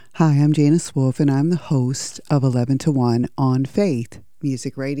Hi, I'm Janice Wolfe, and I'm the host of 11 to 1 on Faith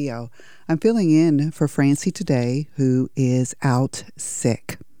Music Radio. I'm filling in for Francie today, who is out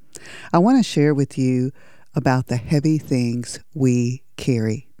sick. I want to share with you about the heavy things we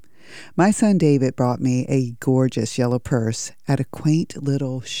carry. My son David brought me a gorgeous yellow purse at a quaint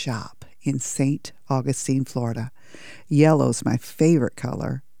little shop in St. Augustine, Florida. Yellow's my favorite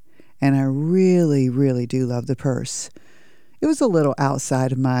color, and I really do love the purse. It was a little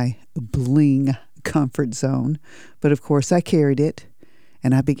outside of my bling comfort zone, but of course I carried it,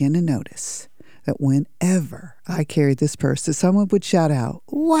 and I began to notice that whenever I carried this purse, that someone would shout out,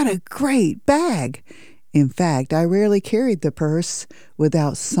 "What a great bag!" In fact, I rarely carried the purse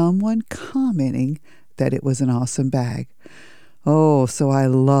without someone commenting that it was an awesome bag. Oh, so I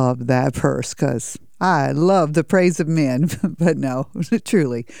love that purse because I love the praise of men. But no,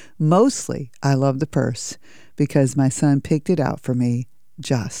 truly, mostly I love the purse because my son picked it out for me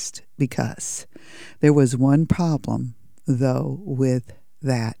just because. There was one problem, though, with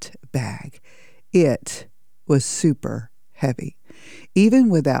that bag. It was super heavy. Even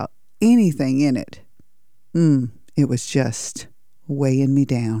without anything in it, it was just weighing me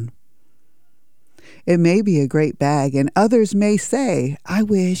down. It may be a great bag, and others may say, "I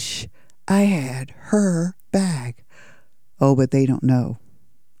wish I had her bag." Oh, but they don't know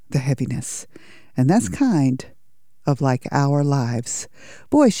the heaviness. And that's kind of like our lives.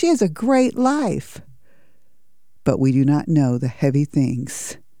 Boy, she has a great life. But we do not know the heavy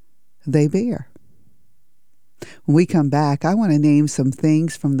things they bear. When we come back, I want to name some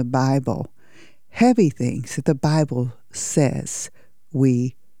things from the Bible, heavy things that the Bible says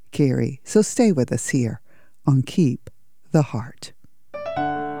we carry. So stay with us here on Keep the Heart.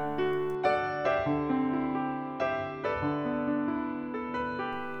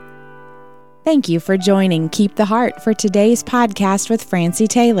 Thank you for joining Keep the Heart for today's podcast with Francie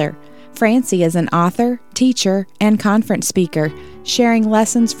Taylor. Francie is an author, teacher, and conference speaker. Sharing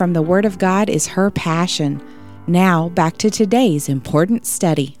lessons from the Word of God is her passion. Now, back to today's important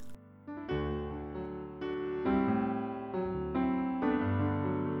study.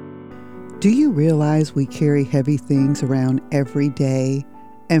 Do you realize we carry heavy things around every day,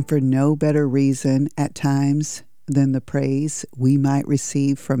 and for no better reason at times than the praise we might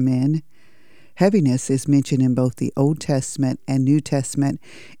receive from men? Heaviness is mentioned in both the Old Testament and New Testament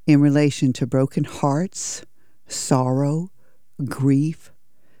in relation to broken hearts, sorrow, grief,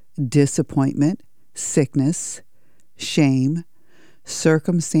 disappointment, sickness, shame,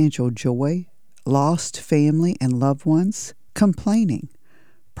 circumstantial joy, lost family and loved ones, complaining,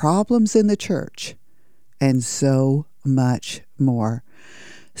 problems in the church, and so much more.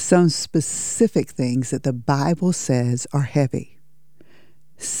 Some specific things that the Bible says are heavy.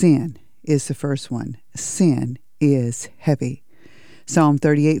 Sin is the first one. Sin is heavy. Psalm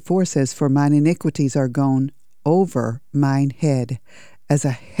 38:4 says, "For mine iniquities are gone over mine head. As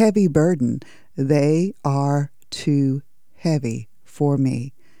a heavy burden, they are too heavy for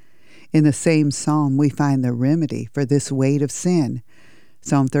me." In the same psalm, we find the remedy for this weight of sin.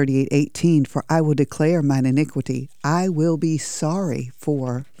 Psalm 38:18, "For I will declare mine iniquity. I will be sorry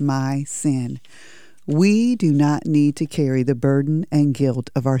for my sin." We do not need to carry the burden and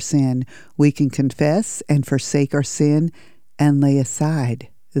guilt of our sin. We can confess and forsake our sin and lay aside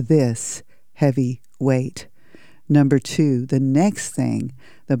this heavy weight. Number 2, the next thing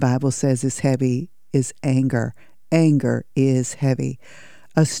the Bible says is heavy is anger. Anger is heavy.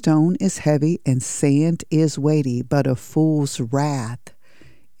 A stone is heavy and sand is weighty, but a fool's wrath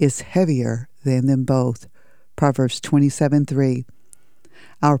is heavier than them both. Proverbs 27:3.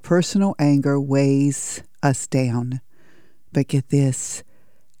 Our personal anger weighs us down. But get this,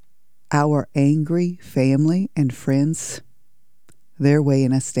 our angry family and friends, they're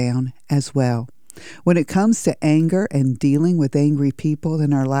weighing us down as well. When it comes to anger and dealing with angry people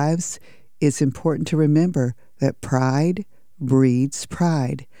in our lives, it's important to remember that pride breeds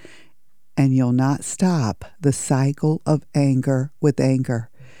pride, and you'll not stop the cycle of anger with anger.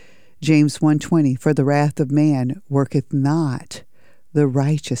 James 1:20, "For the wrath of man worketh not the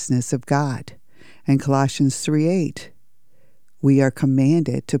righteousness of God." And Colossians 3:8, we are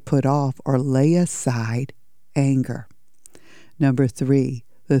commanded to put off or lay aside anger. Number 3,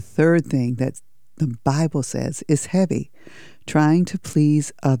 the third thing that the Bible says is heavy. Trying to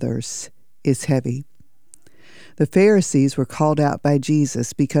please others is heavy. The Pharisees were called out by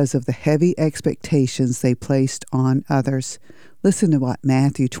Jesus because of the heavy expectations they placed on others. Listen to what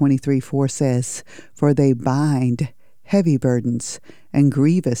Matthew 23:4 says, "For they bind heavy burdens and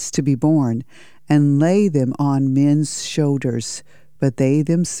grievous to be borne, and lay them on men's shoulders, but they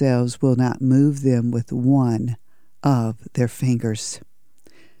themselves will not move them with one of their fingers."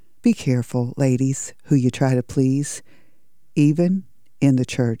 Be careful, ladies, who you try to please, even in the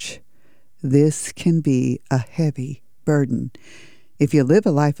church. This can be a heavy burden. If you live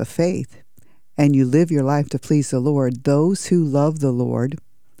a life of faith and you live your life to please the Lord, those who love the Lord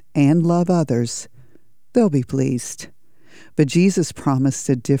and love others, they'll be pleased. But Jesus promised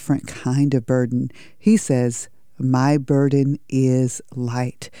a different kind of burden. He says, my burden is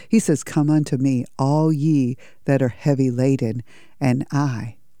light. He says, come unto me, all ye that are heavy laden, and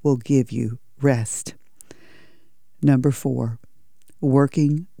I will give you rest. Number 4,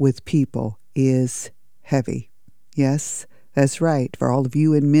 working with people is heavy. Yes, that's right. For all of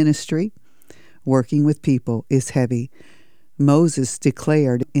you in ministry, working with people is heavy. Moses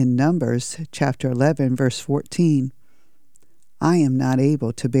declared in Numbers chapter 11, verse 14, I am not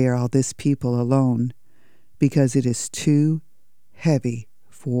able to bear all this people alone, because it is too heavy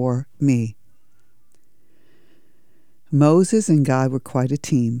for me. Moses and God were quite a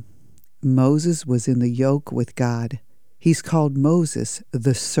team. Moses was in the yoke with God. He's called Moses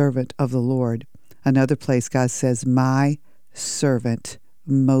the servant of the Lord. Another place God says, my servant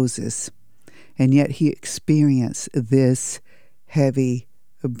Moses. And yet he experienced this heavy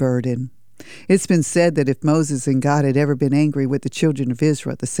burden. It's been said that if Moses and God had ever been angry with the children of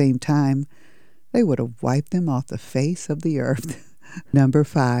Israel at the same time, they would have wiped them off the face of the earth. Number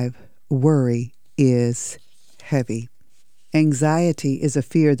 5, worry is heavy. Anxiety is a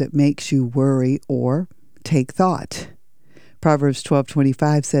fear that makes you worry or take thought. Proverbs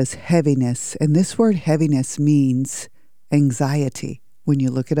 12:25 says heaviness, and this word heaviness means anxiety when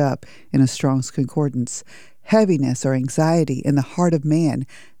you look it up in a Strong's Concordance. Heaviness or anxiety in the heart of man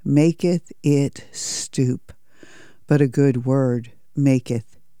maketh it stoop, but a good word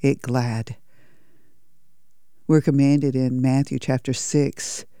maketh it glad. We're commanded in Matthew chapter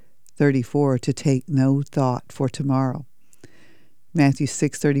 6:34 to take no thought for tomorrow. Matthew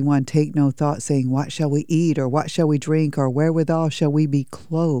 6:31, take no thought, saying, what shall we eat, or what shall we drink, or wherewithal shall we be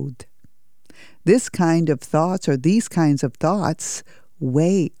clothed? This kind of thoughts, or these kinds of thoughts,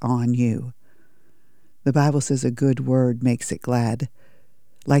 weigh on you. The Bible says a good word makes it glad.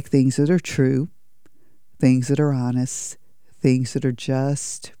 Like things that are true, things that are honest, things that are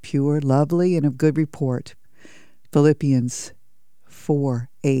just, pure, lovely, and of good report. Philippians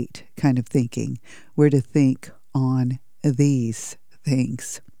 4:8 kind of thinking. We're to think on these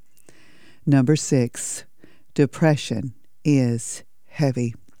things. Number 6, depression is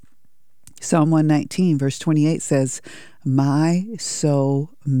heavy. Psalm 119 verse 28 says, my soul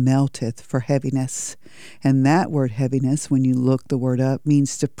melteth for heaviness. And that word heaviness, when you look the word up,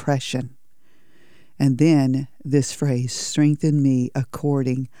 means depression. And then this phrase, strengthen me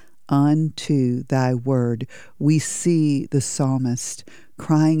according unto thy word. We see the psalmist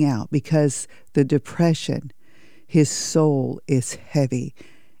crying out because the depression, his soul is heavy,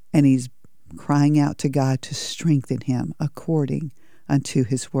 and he's crying out to God to strengthen him according unto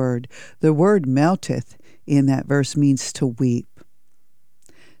his word. The word melteth in that verse means to weep.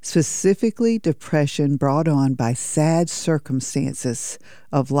 Specifically, depression brought on by sad circumstances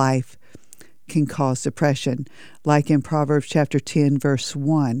of life can cause depression. Like in Proverbs chapter 10, verse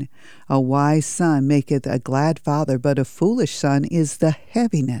 1, a wise son maketh a glad father, but a foolish son is the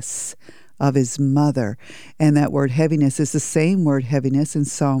heaviness of his mother. And that word heaviness is the same word heaviness in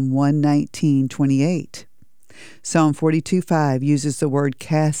Psalm 119:28. Psalm 42:5 uses the word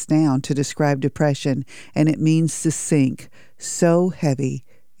cast down to describe depression, and it means to sink so heavy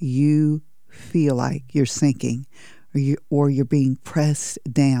you feel like you're sinking or you're being pressed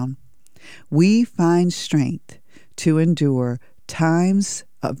down. We find strength to endure times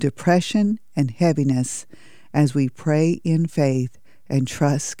of depression and heaviness as we pray in faith and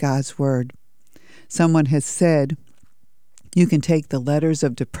trust God's word. Someone has said, you can take the letters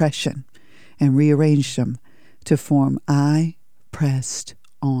of depression and rearrange them to form I pressed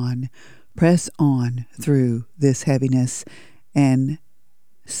on. Press on through this heaviness and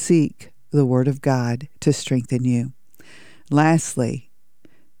seek the word of God to strengthen you. Lastly,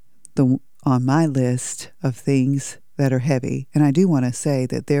 on my list of things that are heavy, and I do want to say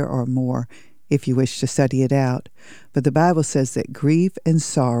that there are more if you wish to study it out, but the Bible says that grief and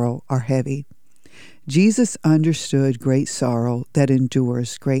sorrow are heavy. Jesus understood great sorrow that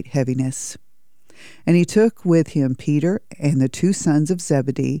endures great heaviness. And he took with him Peter and the 2 sons of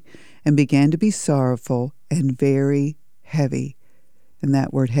Zebedee and began to be sorrowful and very heavy. And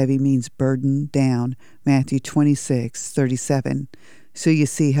that word heavy means burdened down, Matthew 26:37. So you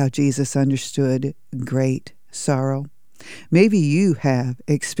see how Jesus understood great sorrow. Maybe you have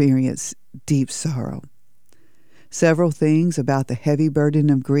experienced deep sorrow. Several things about the heavy burden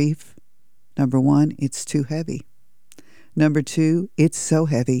of grief. Number 1, it's too heavy. Number 2, it's so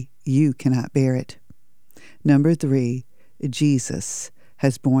heavy you cannot bear it. Number 3, Jesus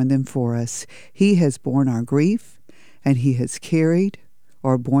has borne them for us. He has borne our grief, and he has carried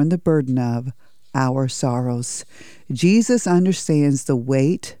or borne the burden of our sorrows. Jesus understands the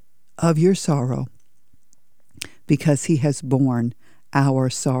weight of your sorrow because he has borne our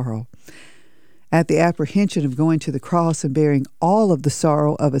sorrow. At the apprehension of going to the cross and bearing all of the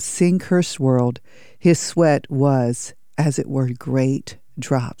sorrow of a sin-cursed world, his sweat was, as it were, great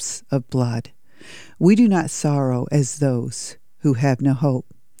drops of blood. We do not sorrow as those who have no hope.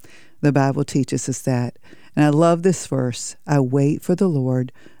 The Bible teaches us that. And I love this verse. I wait for the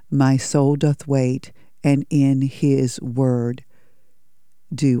Lord, my soul doth wait, and in his word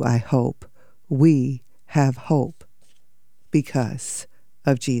do I hope. We have hope because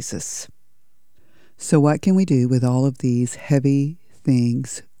of Jesus. So what can we do with all of these heavy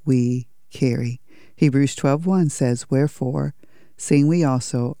things we carry? Hebrews 12:1 says, Wherefore, seeing we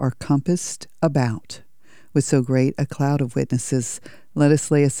also are compassed about with so great a cloud of witnesses, let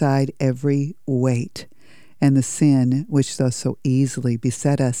us lay aside every weight and the sin which doth so easily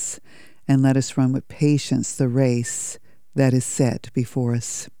beset us, and let us run with patience the race that is set before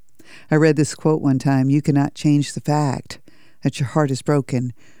us. I read this quote one time, you cannot change the fact that your heart is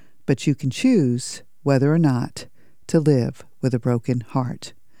broken, but you can choose whether or not to live with a broken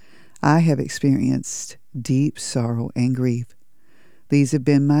heart. I have experienced deep sorrow and grief. These have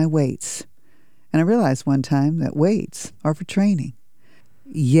been my weights. And I realized one time that weights are for training.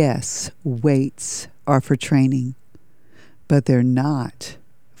 Yes, weights are for training, but they're not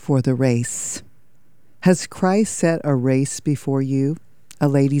for the race. Has Christ set a race before you? A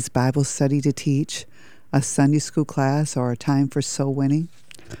ladies' Bible study to teach? A Sunday school class or a time for soul winning?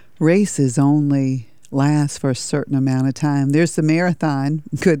 Races only last for a certain amount of time. There's the marathon.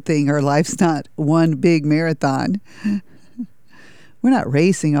 Good thing our life's not one big marathon. We're not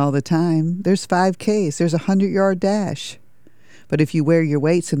racing all the time. There's 5Ks. There's a 100-yard dash. But if you wear your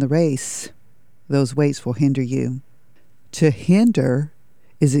weights in the race, those weights will hinder you. To hinder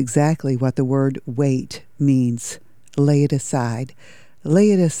is exactly what the word weight means. Lay it aside.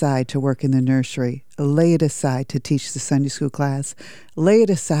 Lay it aside to work in the nursery. Lay it aside to teach the Sunday school class. Lay it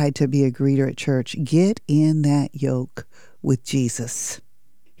aside to be a greeter at church. Get in that yoke with Jesus.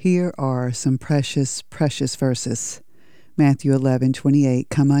 Here are some precious, precious verses. Matthew 11:28,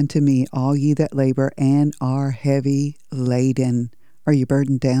 Come unto me, all ye that labor and are heavy laden. Are you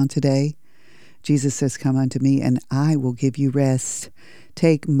burdened down today? Jesus says, Come unto me, and I will give you rest.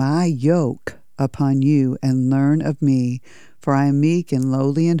 Take my yoke upon you, and learn of me, for I am meek and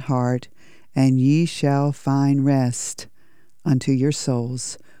lowly in heart, and ye shall find rest unto your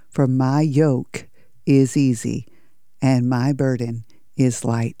souls. For my yoke is easy, and my burden is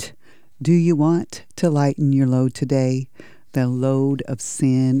light. Do you want to lighten your load today? The load of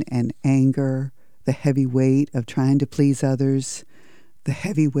sin and anger, the heavy weight of trying to please others, the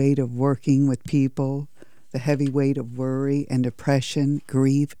heavy weight of working with people, the heavy weight of worry and depression,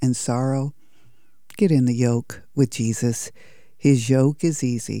 grief and sorrow. Get in the yoke with Jesus. His yoke is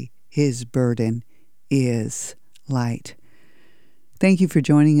easy. His burden is light. Thank you for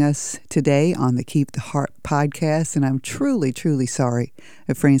joining us today on the Keep the Heart podcast, and I'm truly, truly sorry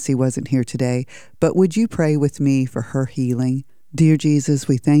that Francie wasn't here today, but would you pray with me for her healing? Dear Jesus,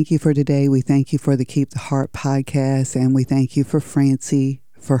 we thank you for today. We thank you for the Keep the Heart podcast, and we thank you for Francie,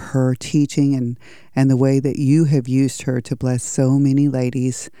 for her teaching and the way that you have used her to bless so many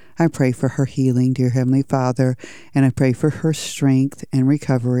ladies. I pray for her healing, dear Heavenly Father, and I pray for her strength and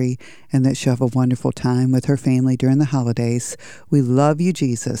recovery, and that she'll have a wonderful time with her family during the holidays. We love you,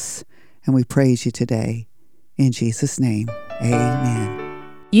 Jesus, and we praise you today. In Jesus' name,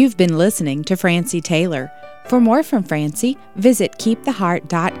 amen. You've been listening to Francie Taylor. For more from Francie, visit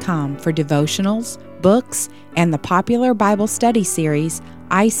keeptheheart.com for devotionals, books, and the popular Bible study series,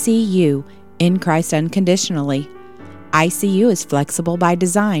 ICU, In Christ Unconditionally. ICU is flexible by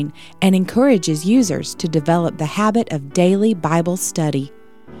design and encourages users to develop the habit of daily Bible study.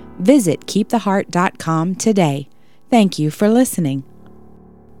 Visit keeptheheart.com today. Thank you for listening.